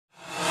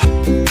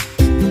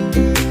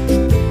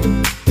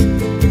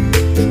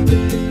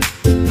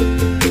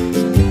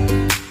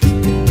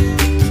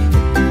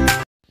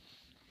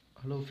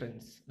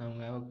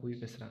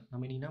போய் பேசுகிறேன்.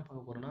 நம்ம இன்றைக்கி என்ன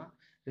பார்க்க போகிறோம்னா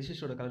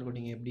ரெசிஸ்டரோட கலர்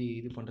கோட்டிங் எப்படி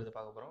இது பண்ணுறது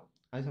பார்க்க போகிறோம்.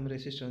 அதே சமயம்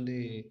ரெசிஸ்டர் வந்து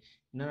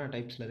என்னென்ன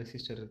டைப்ஸில்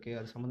ரெசிஸ்டர் இருக்குது,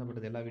 அது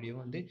சம்மந்தப்பட்டது எல்லா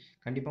வீடியோவும் வந்து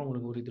கண்டிப்பாக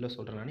உங்களுக்கு ஒரு இதில்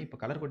சொல்கிறேன். நான் இப்போ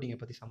கலர் கோட்டிங்கை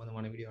பற்றி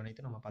சம்மந்தமான வீடியோ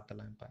அனைத்தும் நம்ம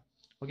பார்த்துடலாம். இப்போ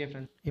ஓகே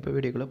ஃப்ரெண்ட்ஸ், இப்போ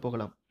வீடியோக்குள்ளே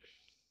போகலாம்.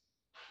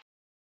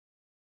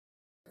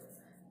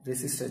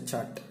 ரெசிஸ்டர்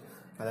சார்ட்,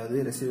 அதாவது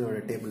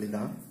ரெசிஸ்டரோட டேபிள்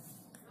இதுதான்.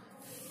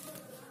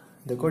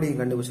 இந்த கோடிங்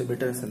கண்டுபிடிச்ச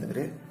பிரிட்டன்ஸ்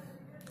வந்தவர்.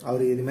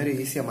 அவர் இது மாதிரி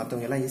ஈஸியாக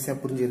மற்றவங்க எல்லாம் ஈஸியாக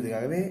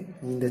புரிஞ்சுக்கிறதுக்காகவே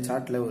இந்த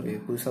சார்ட்டில் ஒரு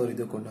புதுசாக ஒரு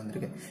இது கொண்டு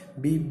வந்திருக்கேன்.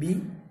 BP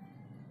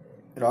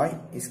Rai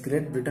is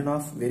great Britain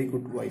of very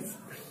good wife.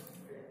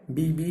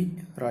 BP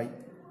Rai,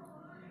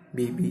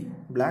 BP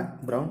black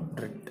brown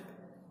red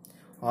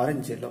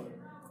orange yellow,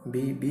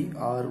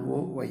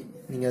 பிபிஆர்ஓஒய்.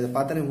 நீங்கள் அதை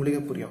பார்த்தாலே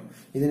உங்களுக்கே புரியும்.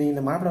 இது நீங்கள்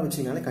இந்த மாப்பிள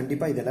வச்சிங்கனாலே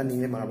கண்டிப்பாக இதெல்லாம்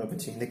நீங்களே மாப்பிள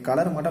வச்சிங்க. இந்த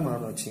கலர் மட்டும்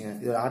மாப்பிள வச்சிங்க.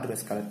 இது ஒரு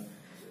ஆர்டர்ஸ் கலர்.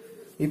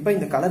 இப்போ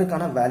இந்த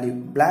கலருக்கான வேல்யூ,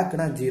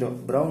 பிளாக்னா 0,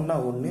 ப்ரௌன்னா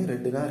 1,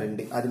 ரெட்டுனா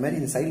 2. அது மாதிரி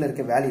இந்த சைடில்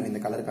இருக்க வேல்யூ, இந்த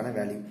கலருக்கான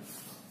வேல்யூ.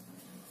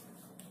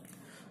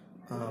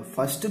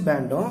 ஃபர்ஸ்ட்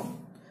பேண்டும்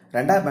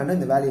ரெண்டாவது பேண்டும்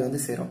இந்த வேல்யூ வந்து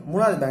சேரும்.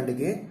 மூணாவது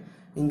பேண்டுக்கு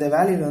இந்த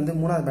வேல்யூ வந்து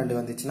மூணாவது பேண்டு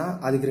வந்துச்சுன்னா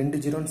அதுக்கு 2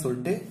 0ன்னு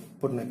சொல்லிட்டு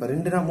போடணும். இப்போ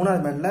 2னா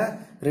மூணாவது பேண்டில்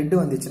ரெட்டு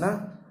வந்துச்சுன்னா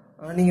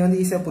நீங்கள் வந்து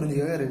ஈஸியாக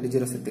புரிஞ்சுக்க 2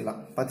 0 சேர்த்துக்கலாம்.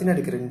 10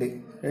 அடுக்கு 2,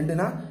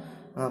 2னா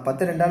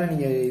 10 2ஆல்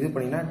நீங்கள் இது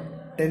பண்ணிங்கன்னா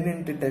 10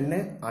 ×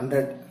 10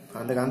 100.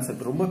 அந்த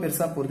கான்செப்ட் ரொம்ப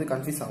பெருசாக போகிறது,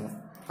 கன்ஃபியூஸ் ஆகும்.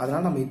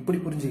 அதனால் நம்ம இப்படி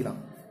புரிஞ்சுக்கலாம்.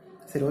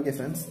 சரி, ஓகே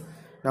ஃப்ரெண்ட்ஸ்,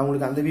 நான்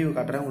உங்களுக்கு அந்த வியூ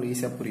காட்டுறேன், உங்களுக்கு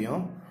ஈஸியாக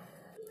புரியும்.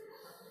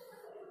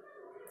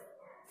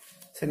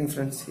 சரிங்க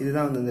ஃப்ரெண்ட்ஸ்,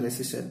 இதுதான் வந்து இந்த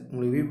ரெசிஸ்டர்.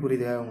 உங்களுக்கு வியூ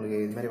புரியுதா? உங்களுக்கு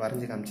இது மாதிரி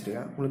வரைஞ்சி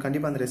காமிச்சிருக்கேன். உங்களுக்கு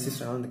கண்டிப்பாக அந்த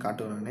ரெசிஸ்டரை வந்து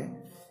காட்டுவேன் நான்.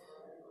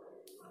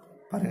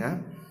 பாருங்கள்,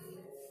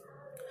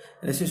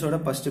 ரெசிஸ்டரோட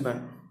first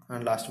pant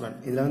and last pant.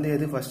 இதில் வந்து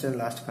எது ஃபர்ஸ்ட் அண்ட்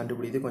லாஸ்ட்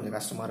கண்டுபிடிது கொஞ்சம்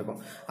கஷ்டமாக இருக்கும்.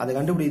 அதை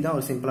கண்டுபிடிது தான்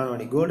ஒரு சிம்பிளான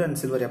வழி. கோல்டு அண்ட்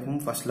சில்வர் எப்பவும்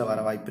ஃபர்ஸ்ட்டில் வர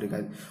வாய்ப்பு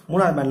இருக்காது.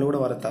 மூணாவது பேண்டில் கூட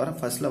வர தவிர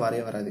ஃபர்ஸ்ட்டில்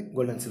வரவே வராது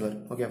gold and silver.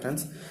 Okay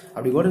friends,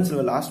 அப்படி கோல்டு அண்ட்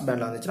சில்வர் லாஸ்ட்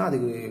பேண்டில் வந்துச்சுன்னா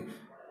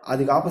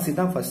அதுக்கு ஆப்போசிட்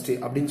தான் ஃபர்ஸ்ட்டு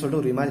அப்படின்னு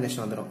சொல்லிட்டு ஒரு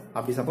இமேஜினேஷன் வந்துடும்.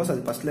 அப்படி சப்போஸ்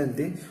அது ஃபர்ஸ்ட்ல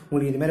இருந்து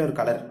உங்களுக்கு இது மாதிரி ஒரு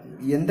கலர்,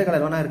 எந்த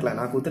கலர் வேணா இருக்கலாம்.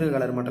 நான் குத்துருக்க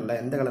கலர் மட்டும் இல்லை,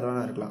 எந்த கலர்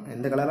வேணா இருக்கலாம்.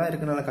 எந்த கலராக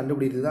இருக்குனால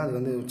கண்டுபிடிக்கிறது தான் அது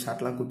வந்து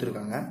சார்ட்லாம்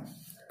கொடுத்துருக்காங்க.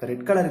 இப்போ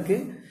ரெட் கலருக்கு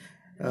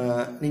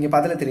நீங்கள்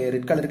பார்த்தாலே தெரியும்.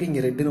 ரெட் கலருக்கு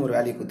இங்கே ரெட்டுன்னு ஒரு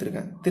வேல்யூ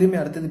கொடுத்துருக்கேன். திரும்பி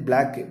அடுத்தது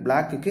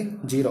பிளாக்குக்கு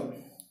 0.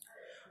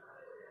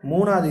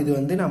 மூணாவது இது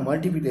வந்து நான்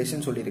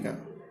மல்டிபிகேஷன் சொல்லியிருக்கேன்.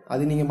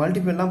 அது நீங்கள்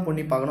மல்டிபிள்லாம்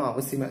பண்ணி பார்க்கணும்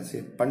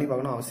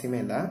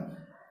அவசியமே இல்லை.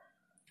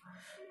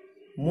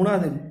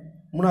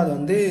 மூணாவது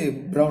வந்து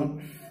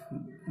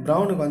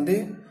ப்ரௌனுக்கு வந்து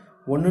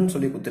 1ன்னு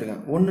சொல்லி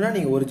கொடுத்துருக்கேன். 1னா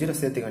நீங்கள் 1 0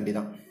 சேர்த்துக்க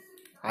வேண்டியதான்.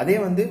 அதே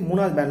வந்து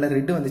மூணாவது பேண்டில்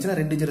ரெட்டு வந்துச்சுன்னா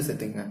 2 0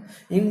 சேர்த்துங்க.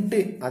 இன்ட்டு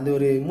அந்த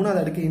ஒரு மூணாவது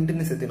அடுக்கு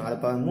இன்ட்டுன்னு சேர்த்துக்கணும். அது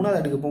இப்போ மூணாவது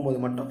அடுக்கு போகும்போது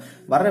மட்டும்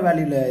வர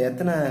வேல்யூவில்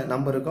எத்தனை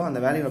நம்பர் இருக்கோ அந்த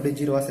வேல்யூ அப்படியே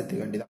 0வாக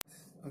சேர்த்துக்க வேண்டியதான்.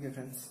 ஓகே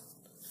ஃப்ரெண்ட்ஸ்,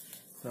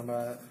 நம்ம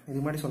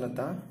இது மாதிரி சொன்னது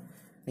தான்.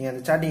 நீங்கள்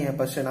அந்த சார்ட் நீங்கள்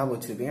ஃபர்ஸ்ட் ஞாபகம்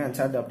வச்சுருப்பீங்க. அந்த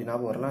சார்ட் அப்படி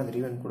ஞாபகம் வரலாம், அந்த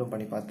ரீவன் கூட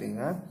பண்ணி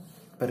பார்த்துங்க.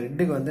 இப்போ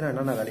ரெட்டுக்கு வந்து நான்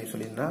என்னென்ன வேல்யூ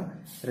சொல்லியிருந்தேன்,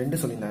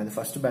 2 சொல்லியிருந்தேன். அது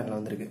ஃபர்ஸ்ட் பேண்டில்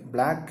வந்திருக்கு.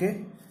 பிளாக்கு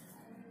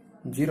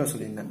 0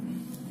 சொல்லியிருந்தேன்.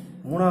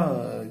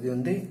 மூணாவது இது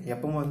வந்து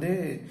எப்பவும் வந்து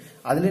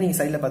அதில் நீங்கள்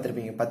சைடில்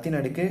பார்த்துருப்பீங்க 10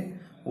 அடுக்கு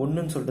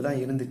 1ன்னு சொல்லிட்டு தான்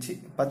இருந்துச்சு.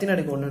 10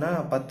 அடுக்கு 1னா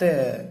 10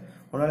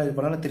 1ஆல் இது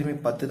பண்ணாலும் திரும்பி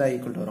 10 தான்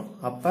ஈக்குவல் வரும்.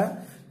 அப்போ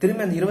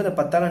திரும்பி அந்த 20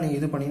 10ஆல் நீங்கள்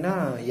இது பண்ணிங்கன்னா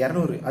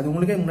 200. அது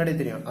உங்களுக்கே முன்னாடியே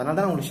தெரியும். அதனால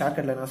தான் உங்களுக்கு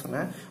ஷார்ட்கட்டில் என்ன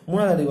சொன்னேன்,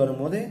 மூணாவது அடுக்கு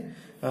வரும்போது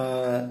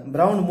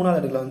ப்ரௌன் மூணாவது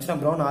அடுக்கில் வந்துச்சுன்னா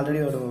ப்ரௌன்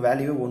ஆல்ரெடி ஒரு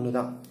வேல்யூ 1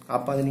 தான்.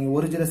 அப்போ அது நீங்கள்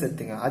 1 0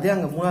 சேர்த்துங்க. அதே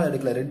அங்கே மூணாவது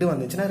அடுக்கில் ரெட்டு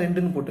வந்துச்சுன்னா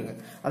 2ன்னு போட்டுங்க.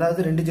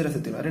 அதாவது 2 0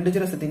 சேர்த்துக்கலாம். 2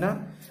 0 சேர்த்திங்கன்னா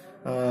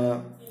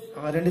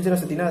 2 0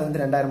 சேர்த்திங்கன்னா அது வந்து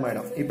 2000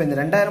 ஆகிடும். இப்போ இந்த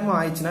 2000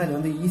 ஆயிடுச்சுன்னா இது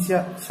வந்து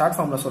ஈஸியாக ஷார்ட்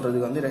ஃபார்மில்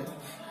சொல்கிறதுக்கு வந்து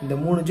இந்த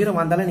 3 0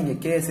 வந்தாலே நீங்கள்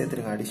கே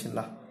சேர்த்துருங்க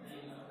அடிஷனலாக.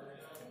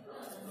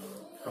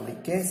 அப்படி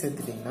கே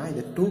சேர்த்துட்டிங்கன்னா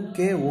இது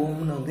 2K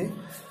ஓம்னு வந்து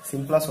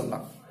சிம்பிளாக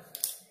சொல்லலாம்.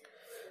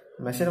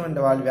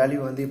 மெஷர்மெண்ட் வேல்யூ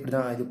வந்து இப்படி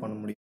தான் இது பண்ண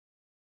முடியும்.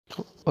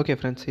 ஓகே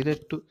ஃப்ரெண்ட்ஸ், இது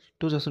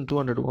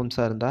 2200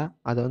 ஓம்ஸாக இருந்தால்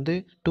அதை வந்து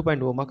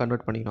 2.0 ஓமாக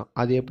கன்வெர்ட் பண்ணிக்கணும்.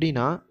 அது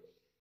எப்படின்னா,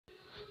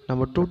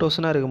 நம்ம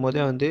 2000 இருக்கும்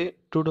போதே வந்து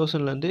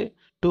 2000லேருந்து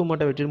 2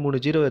 மட்டும் விட்டுட்டு 3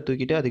 0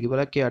 தூக்கிட்டு அதுக்கு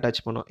பதிலாக கே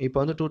அட்டாச் பண்ணோம். இப்போ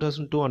வந்து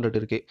 2200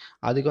 இருக்குது.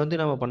 அதுக்கு வந்து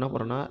நம்ம பண்ண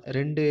போகிறோம்னா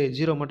 2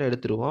 0 மட்டும்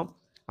எடுத்துருவோம்.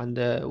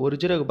 அந்த ஒரு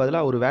 0க்கு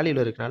பதிலாக ஒரு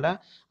வேல்யூவில் இருக்கனால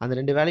அந்த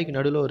 2 வேல்யூக்கு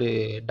நடுவில் ஒரு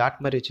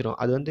டாட் மாதிரி வச்சிரும்.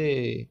 அது வந்து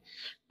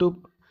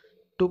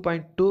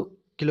 2.2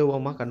 கிலோ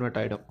ஓமாக கன்வெர்ட்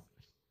ஆகிடும்.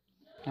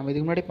 நம்ம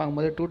இதுக்கு முன்னாடி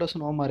பார்க்கும்போது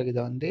 2000 ஓமாக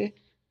இருக்கிறத வந்து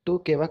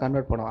 2Kவாக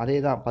கன்வெர்ட் பண்ணோம். அதே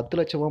தான் 10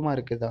 லட்சம் ஓமாக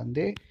இருக்கிறத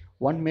வந்து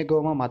 1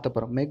 மெகாவாக மாற்ற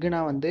போகிறோம். மெகுனா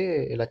வந்து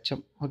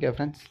லட்சம். ஓகே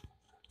ஃப்ரெண்ட்ஸ்,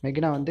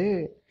 மெகுனா வந்து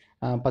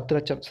 10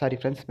 லட்சம். சாரி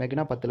ஃப்ரெண்ட்ஸ்,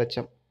 மெகுனா 10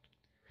 லட்சம்.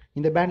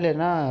 இந்த பேண்டில்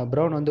என்ன,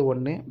 ப்ரௌன் வந்து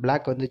 1,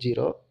 பிளாக் வந்து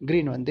 0,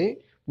 க்ரீன் வந்து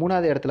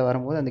மூணாவது இடத்துல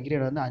வரும்போது அந்த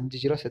க்ரீன் வந்து 5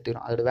 0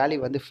 சேர்த்துக்கணும். அதோட வேல்யூ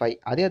வந்து 5.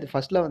 அதே அது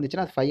ஃபஸ்ட்டில்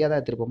வந்துச்சுன்னா அது 5ஆக தான்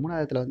எடுத்துருப்போம்.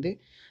 மூணாவது இடத்துல வந்து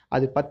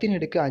அது 10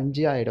 அடுக்கு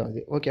 5 ஆகிடும்.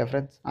 அது ஓகே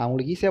ஃப்ரெண்ட்ஸ்,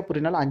 அவங்களுக்கு ஈஸியாக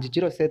புரியினாலும் 5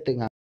 0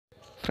 சேர்த்துங்க.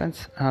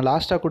 ஃப்ரெண்ட்ஸ், நான்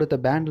லாஸ்ட்டாக கொடுத்த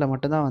பேண்டில்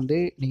மட்டும்தான் வந்து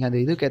நீங்கள் அந்த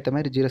இதுக்கு ஏற்ற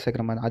மாதிரி 0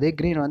 சேர்க்குற மாதிரி. அதே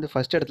க்ரீன் வந்து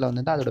ஃபஸ்ட் இடத்துல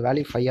வந்துட்டு அதோட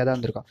வேல்யூ 5ஆக தான்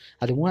இருந்திருக்கும்.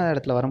 அது மூணாவது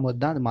இடத்துல வரும்போது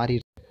தான் அது மாறி.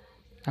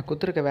 நான்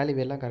கொடுத்துருக்க வேல்யூ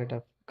எல்லாம்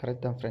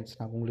கரெக்ட் தான் ஃப்ரெண்ட்ஸ்.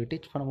 நான் உங்களுக்கு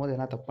டீச் பண்ணும்போது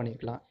எதனா தப்பு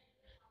பண்ணியிருக்கலாம்.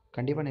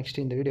 கண்டிப்பாக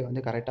நெக்ஸ்ட்டு இந்த வீடியோ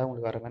வந்து கரெக்டாக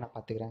உங்களுக்கு வர மாதிரி நான்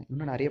பார்த்துக்கிறேன்.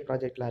 இன்னும் நிறைய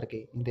ப்ராஜெக்ட்லாம்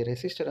இருக்குது. இந்த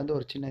ரெசிஸ்டர் வந்து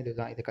ஒரு சின்ன இது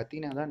தான். இதை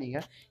கற்றினா தான்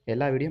நீங்கள்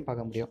எல்லா வீடியோவும்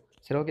பார்க்க முடியும்.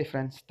 சரி, okay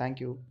friends,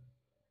 thank you.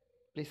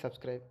 Please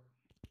subscribe.